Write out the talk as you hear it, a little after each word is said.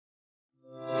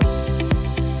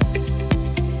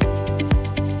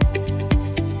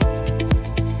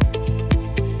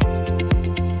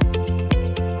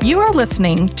You are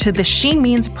listening to the She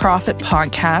Means Profit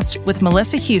podcast with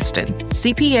Melissa Houston,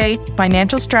 CPA,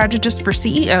 financial strategist for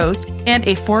CEOs, and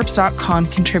a Forbes.com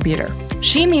contributor.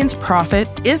 She Means Profit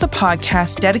is a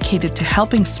podcast dedicated to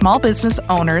helping small business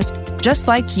owners just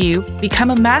like you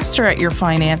become a master at your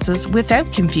finances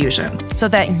without confusion so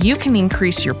that you can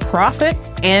increase your profit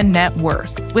and net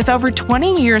worth. With over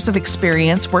 20 years of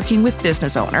experience working with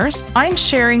business owners, I'm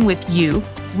sharing with you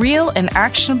real and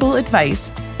actionable advice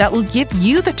that will give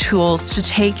you the tools to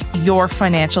take your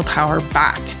financial power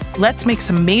back. Let's make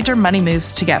some major money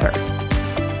moves together.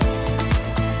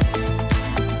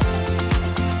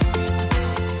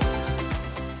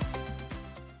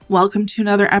 Welcome to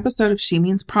another episode of She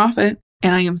Means Profit,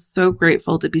 and I am so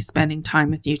grateful to be spending time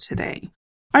with you today.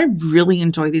 I really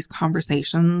enjoy these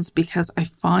conversations because I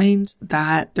find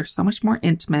that they're so much more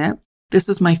intimate. This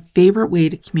is my favorite way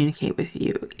to communicate with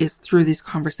you, is through these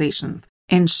conversations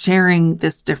and sharing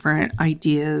this different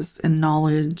ideas and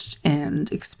knowledge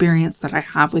and experience that I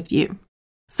have with you.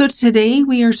 So today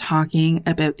we are talking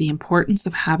about the importance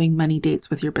of having money dates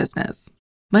with your business.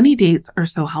 Money dates are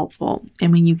so helpful.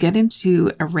 And when you get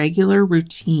into a regular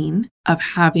routine of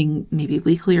having maybe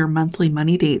weekly or monthly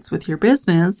money dates with your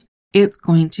business, it's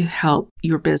going to help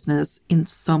your business in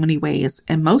so many ways,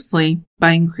 and mostly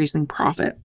by increasing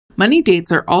profit. Money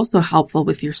dates are also helpful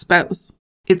with your spouse.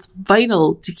 It's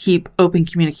vital to keep open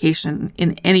communication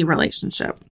in any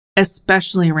relationship,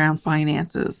 especially around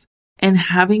finances. And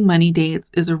having money dates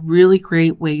is a really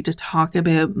great way to talk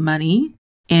about money.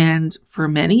 And for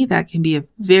many, that can be a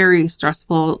very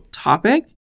stressful topic.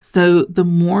 So the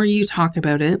more you talk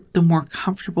about it, the more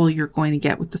comfortable you're going to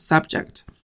get with the subject.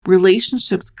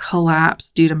 Relationships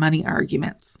collapse due to money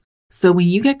arguments. So when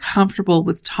you get comfortable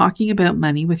with talking about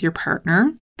money with your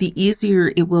partner, the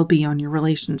easier it will be on your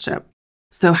relationship.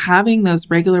 So having those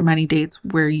regular money dates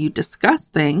where you discuss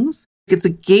things, it's a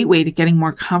gateway to getting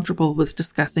more comfortable with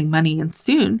discussing money, and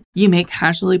soon you may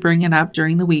casually bring it up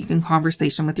during the week in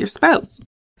conversation with your spouse.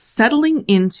 Settling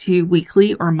into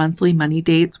weekly or monthly money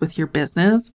dates with your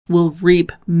business will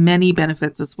reap many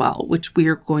benefits as well, which we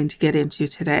are going to get into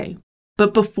today.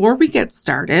 But before we get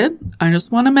started, I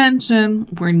just want to mention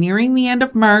we're nearing the end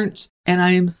of March, and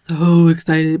I am so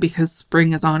excited because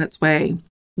spring is on its way.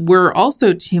 We're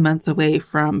also 2 months away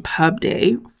from Pub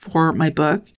Day for my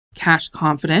book, Cash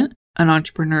Confident, An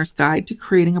Entrepreneur's Guide to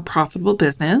Creating a Profitable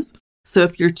Business. So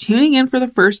if you're tuning in for the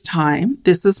first time,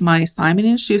 this is my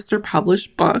Simon & Schuster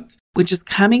published book, which is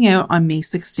coming out on May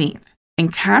 16th.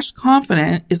 And Cash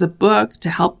Confident is a book to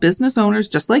help business owners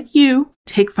just like you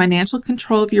take financial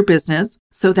control of your business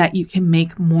so that you can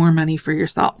make more money for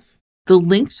yourself. The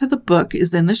link to the book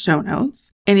is in the show notes.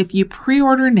 And if you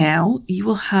pre-order now, you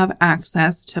will have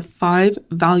access to 5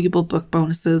 valuable book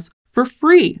bonuses for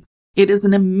free. It is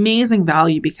an amazing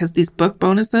value because these book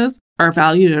bonuses are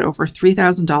valued at over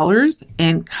 $3,000,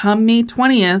 and come May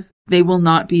 20th, they will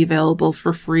not be available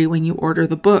for free when you order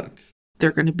the book. They're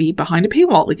going to be behind a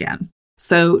paywall again.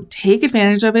 So take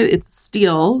advantage of it. It's a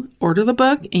steal. Order the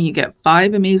book and you get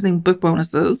 5 amazing book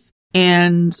bonuses,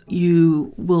 and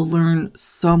you will learn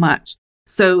so much.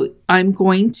 So I'm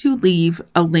going to leave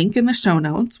a link in the show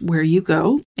notes where you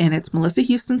go, and it's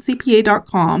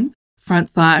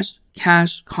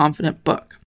melissahoustoncpa.com/Cash Confident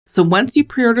Book. So once you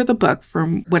pre-order the book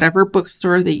from whatever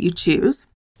bookstore that you choose,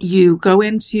 you go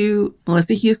into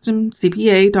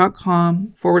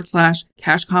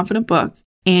melissahoustoncpa.com/Cash Confident Book,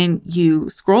 and you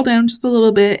scroll down just a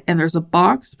little bit, and there's a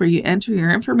box where you enter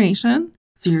your information.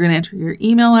 So you're going to enter your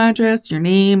email address, your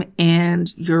name,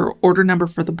 and your order number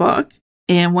for the book.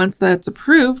 And once that's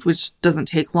approved, which doesn't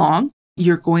take long,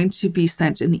 you're going to be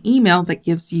sent an email that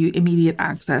gives you immediate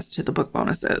access to the book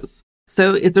bonuses.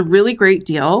 So it's a really great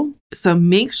deal. So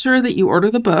make sure that you order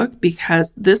the book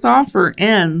because this offer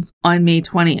ends on May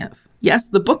 20th. Yes,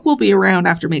 the book will be around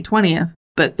after May 20th,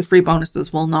 but the free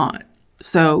bonuses will not.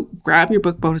 So grab your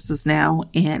book bonuses now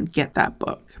and get that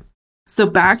book. So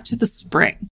back to the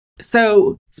spring.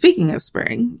 So speaking of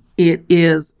spring, it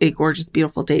is a gorgeous,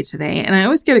 beautiful day today. And I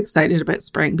always get excited about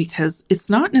spring because it's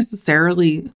not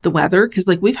necessarily the weather, because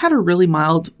we've had a really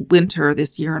mild winter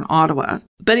this year in Ottawa,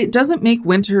 but it doesn't make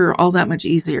winter all that much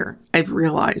easier, I've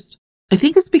realized. I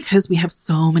think it's because we have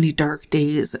so many dark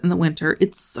days in the winter.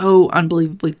 It's so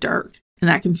unbelievably dark, and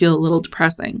that can feel a little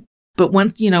depressing. But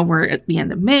once, we're at the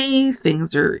end of May,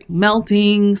 things are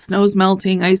melting, snow's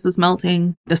melting, ice is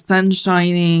melting, the sun's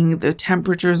shining, the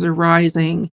temperatures are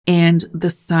rising, and the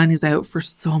sun is out for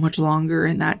so much longer,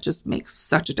 and that just makes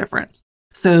such a difference.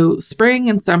 So spring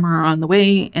and summer are on the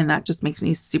way, and that just makes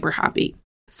me super happy.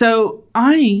 So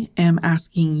I am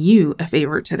asking you a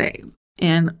favor today,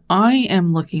 and I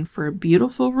am looking for a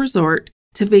beautiful resort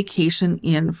to vacation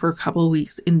in for a couple of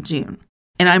weeks in June.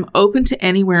 And I'm open to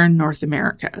anywhere in North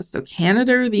America. So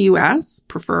Canada or the US,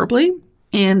 preferably.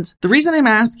 And the reason I'm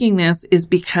asking this is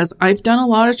because I've done a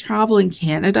lot of travel in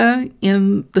Canada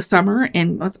in the summer,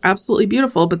 and that's absolutely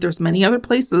beautiful, but there's many other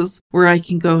places where I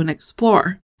can go and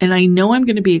explore. And I know I'm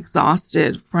going to be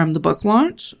exhausted from the book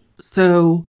launch.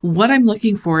 So what I'm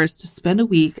looking for is to spend a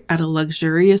week at a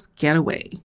luxurious getaway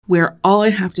where all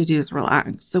I have to do is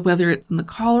relax. So whether it's in the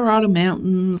Colorado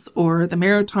mountains or the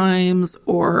Maritimes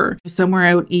or somewhere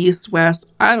out east, west,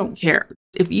 I don't care.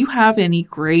 If you have any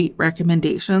great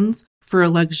recommendations for a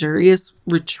luxurious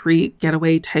retreat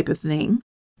getaway type of thing,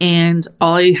 and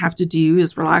all I have to do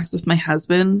is relax with my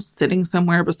husband sitting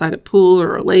somewhere beside a pool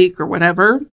or a lake or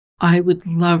whatever, I would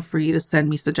love for you to send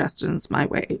me suggestions my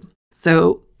way.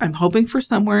 So I'm hoping for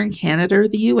somewhere in Canada or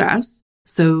the US.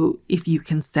 So if you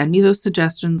can send me those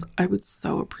suggestions, I would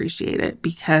so appreciate it,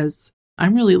 because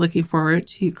I'm really looking forward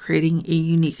to creating a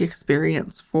unique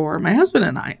experience for my husband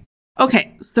and I.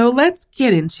 Okay, so let's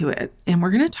get into it. And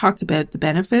we're going to talk about the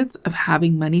benefits of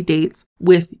having money dates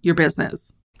with your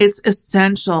business. It's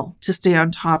essential to stay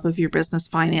on top of your business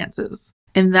finances.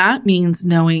 And that means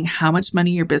knowing how much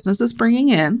money your business is bringing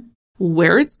in,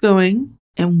 where it's going,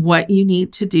 and what you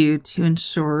need to do to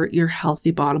ensure your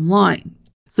healthy bottom line.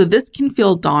 So this can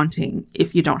feel daunting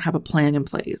if you don't have a plan in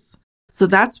place. So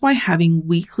that's why having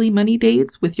weekly money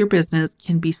dates with your business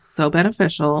can be so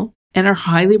beneficial and are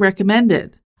highly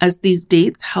recommended, as these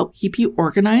dates help keep you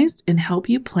organized and help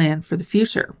you plan for the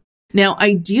future. Now,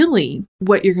 ideally,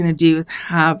 what you're going to do is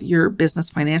have your business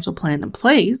financial plan in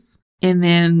place. And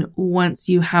then once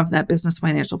you have that business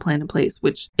financial plan in place,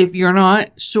 which if you're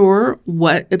not sure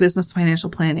what a business financial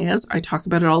plan is, I talk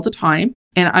about it all the time.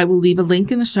 And I will leave a link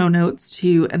in the show notes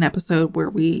to an episode where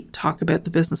we talk about the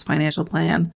business financial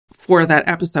plan. For that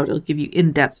episode, it'll give you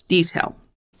in-depth detail.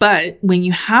 But when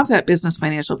you have that business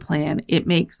financial plan, it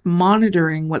makes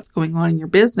monitoring what's going on in your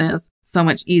business so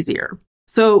much easier.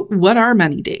 So what are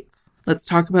money dates? Let's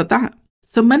talk about that.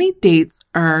 So money dates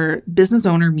are business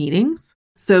owner meetings.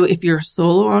 So if you're a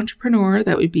solo entrepreneur,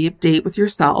 that would be a date with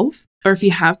yourself. Or if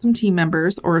you have some team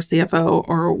members or a CFO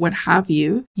or what have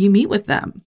you, you meet with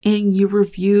them and you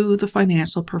review the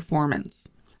financial performance.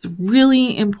 It's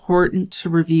really important to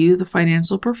review the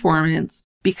financial performance,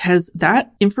 because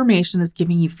that information is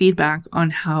giving you feedback on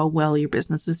how well your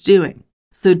business is doing.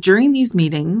 So during these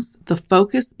meetings, the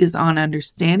focus is on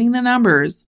understanding the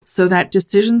numbers so that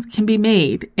decisions can be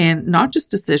made, and not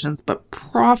just decisions, but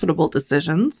profitable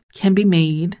decisions can be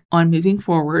made on moving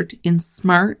forward in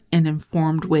smart and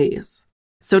informed ways.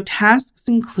 So tasks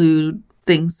include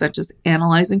things such as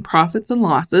analyzing profits and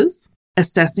losses,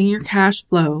 assessing your cash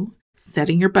flow,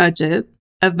 setting your budget,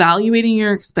 evaluating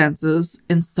your expenses,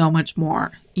 and so much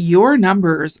more. Your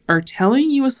numbers are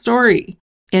telling you a story,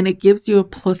 and it gives you a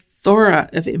plethora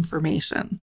of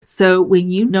information. So when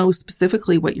you know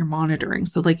specifically what you're monitoring,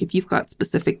 so like if you've got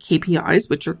specific KPIs,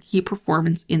 which are key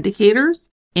performance indicators,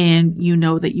 and you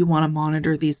know that you want to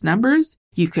monitor these numbers,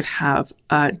 you could have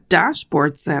a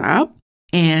dashboard set up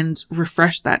and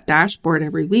refresh that dashboard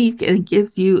every week, and it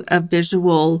gives you a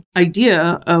visual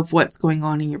idea of what's going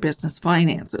on in your business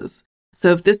finances.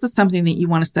 So if this is something that you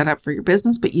want to set up for your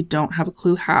business, but you don't have a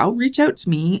clue how, reach out to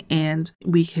me and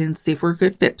we can see if we're a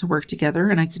good fit to work together,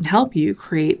 and I can help you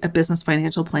create a business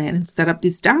financial plan and set up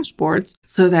these dashboards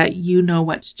so that you know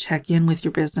what to check in with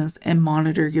your business and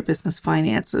monitor your business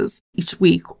finances each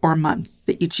week or month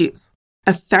that you choose.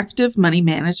 Effective money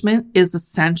management is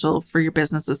essential for your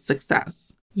business's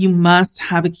success. You must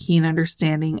have a keen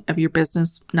understanding of your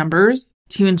business numbers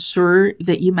to ensure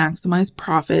that you maximize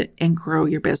profit and grow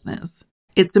your business.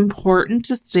 It's important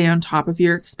to stay on top of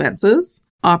your expenses,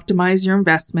 optimize your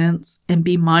investments, and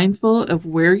be mindful of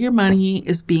where your money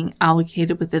is being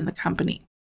allocated within the company.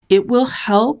 It will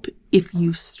help if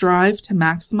you strive to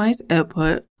maximize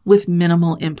output with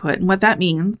minimal input. And what that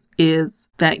means is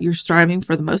that you're striving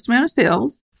for the most amount of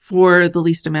sales for the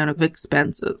least amount of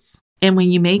expenses. And when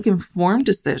you make informed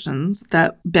decisions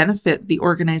that benefit the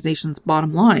organization's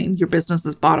bottom line, your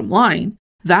business's bottom line,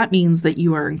 that means that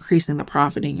you are increasing the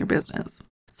profit in your business.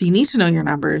 So you need to know your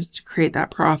numbers to create that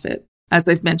profit. As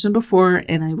I've mentioned before,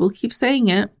 and I will keep saying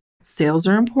it, sales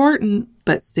are important,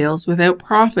 but sales without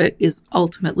profit is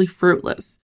ultimately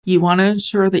fruitless. You want to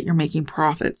ensure that you're making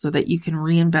profit so that you can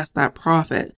reinvest that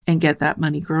profit and get that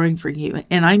money growing for you.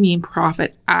 And I mean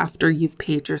profit after you've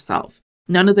paid yourself.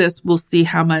 None of this will see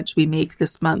how much we make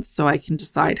this month so I can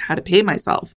decide how to pay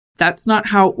myself. That's not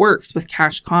how it works with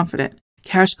Cash Confident.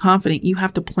 Cash Confident, you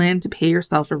have to plan to pay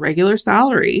yourself a regular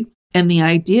salary. And the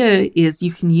idea is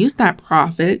you can use that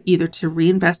profit either to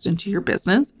reinvest into your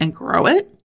business and grow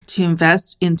it, to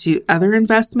invest into other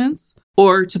investments,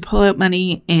 or to pull out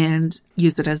money and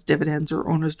use it as dividends or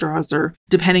owner's draws, or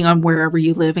depending on wherever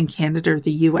you live in Canada or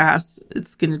the US,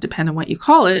 it's going to depend on what you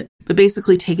call it. But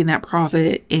basically taking that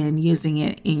profit and using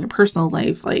it in your personal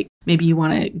life, like maybe you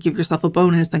want to give yourself a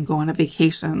bonus and go on a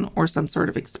vacation or some sort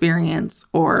of experience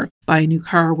or buy a new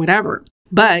car or whatever.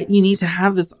 But you need to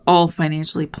have this all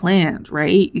financially planned,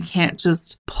 right? You can't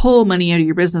just pull money out of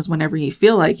your business whenever you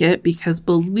feel like it, because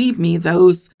believe me,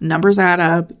 those numbers add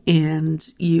up and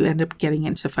you end up getting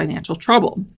into financial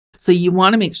trouble. So you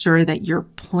want to make sure that you're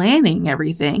planning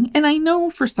everything. And I know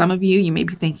for some of you, you may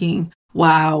be thinking,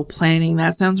 wow, planning,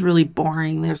 that sounds really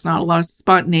boring. There's not a lot of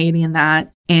spontaneity in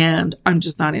that, and I'm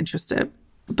just not interested.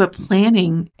 But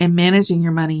planning and managing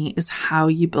your money is how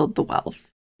you build the wealth.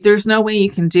 There's no way you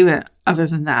can do it other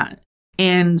than that.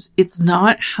 And it's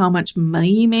not how much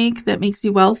money you make that makes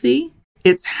you wealthy.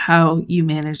 It's how you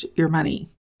manage your money.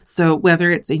 So whether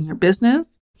it's in your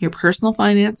business, your personal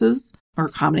finances, or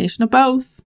a combination of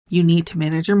both, you need to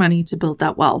manage your money to build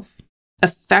that wealth.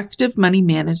 Effective money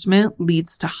management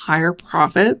leads to higher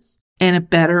profits and a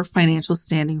better financial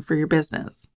standing for your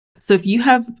business. So if you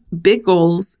have big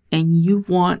goals and you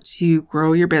want to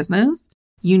grow your business,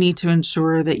 you need to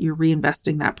ensure that you're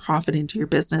reinvesting that profit into your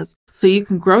business so you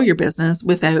can grow your business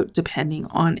without depending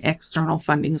on external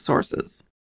funding sources.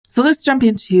 So let's jump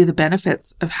into the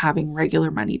benefits of having regular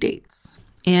money dates.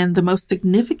 And the most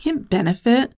significant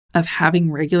benefit of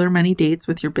having regular money dates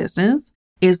with your business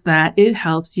is that it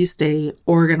helps you stay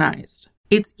organized.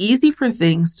 It's easy for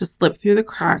things to slip through the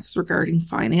cracks regarding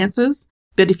finances,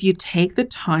 but if you take the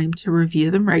time to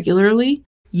review them regularly,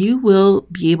 you will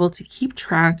be able to keep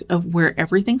track of where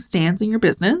everything stands in your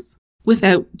business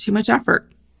without too much effort.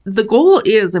 The goal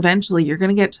is eventually you're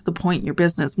going to get to the point in your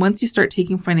business, once you start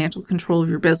taking financial control of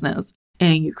your business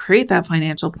and you create that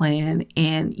financial plan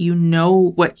and you know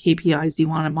what KPIs you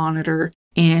want to monitor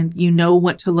and you know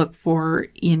what to look for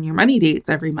in your money dates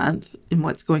every month and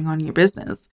what's going on in your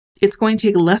business. It's going to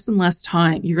take less and less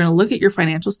time. You're going to look at your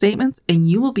financial statements and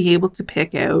you will be able to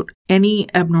pick out any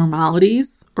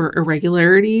abnormalities or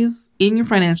irregularities in your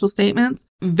financial statements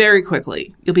very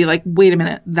quickly. You'll be like, wait a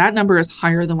minute, that number is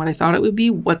higher than what I thought it would be.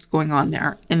 What's going on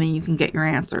there? And then you can get your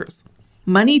answers.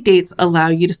 Money dates allow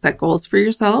you to set goals for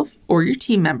yourself or your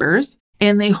team members,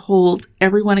 and they hold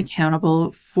everyone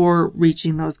accountable for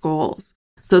reaching those goals.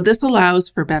 So this allows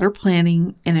for better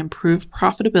planning and improved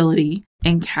profitability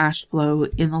and cash flow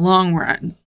in the long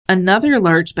run. Another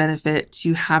large benefit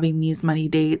to having these money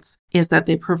dates is that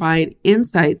they provide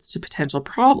insights to potential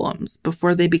problems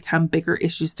before they become bigger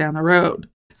issues down the road.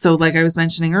 So like I was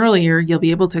mentioning earlier, you'll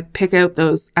be able to pick out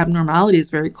those abnormalities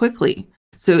very quickly.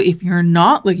 So if you're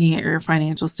not looking at your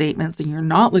financial statements and you're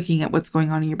not looking at what's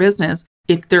going on in your business,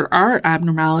 if there are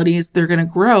abnormalities, they're going to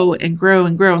grow and grow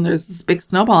and grow. And there's this big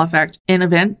snowball effect. And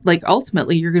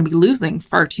ultimately, you're going to be losing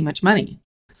far too much money.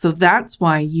 So that's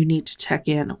why you need to check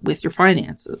in with your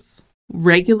finances.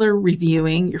 Regular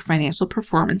reviewing your financial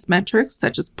performance metrics,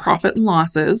 such as profit and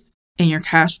losses, and your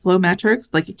cash flow metrics,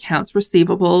 like accounts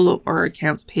receivable or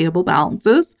accounts payable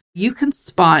balances, you can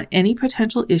spot any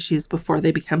potential issues before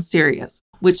they become serious,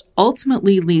 which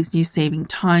ultimately leaves you saving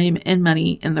time and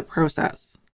money in the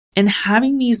process. And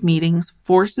having these meetings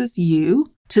forces you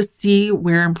to see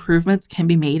where improvements can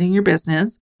be made in your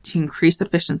business to increase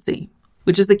efficiency,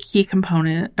 which is a key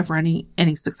component of running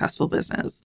any successful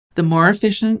business. The more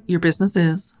efficient your business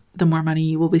is, the more money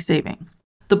you will be saving.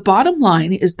 The bottom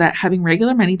line is that having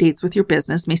regular money dates with your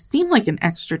business may seem like an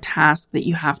extra task that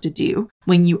you have to do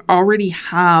when you already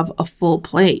have a full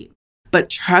plate. But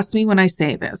trust me when I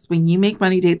say this, when you make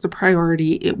money dates a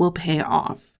priority, it will pay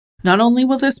off. Not only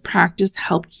will this practice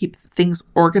help keep things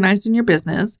organized in your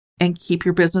business and keep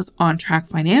your business on track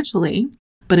financially,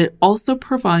 but it also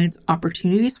provides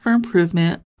opportunities for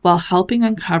improvement while helping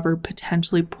uncover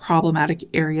potentially problematic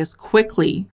areas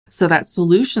quickly so that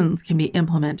solutions can be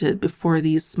implemented before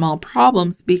these small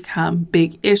problems become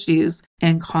big issues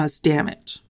and cause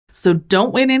damage. So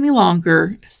don't wait any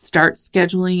longer. Start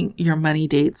scheduling your money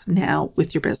dates now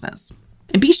with your business.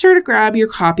 And be sure to grab your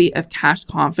copy of Cash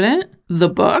Confident, the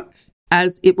book,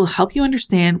 as it will help you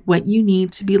understand what you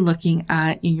need to be looking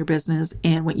at in your business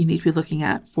and what you need to be looking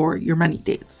at for your money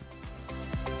dates.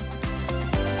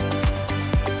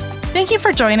 Thank you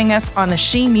for joining us on the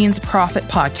She Means Profit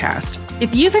podcast.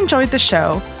 If you've enjoyed the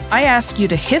show, I ask you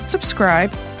to hit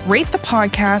subscribe, rate the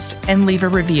podcast, and leave a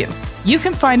review. You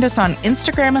can find us on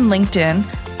Instagram and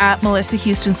LinkedIn at Melissa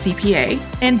Houston CPA,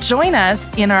 and join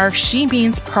us in our She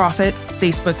Means Profit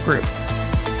Facebook group.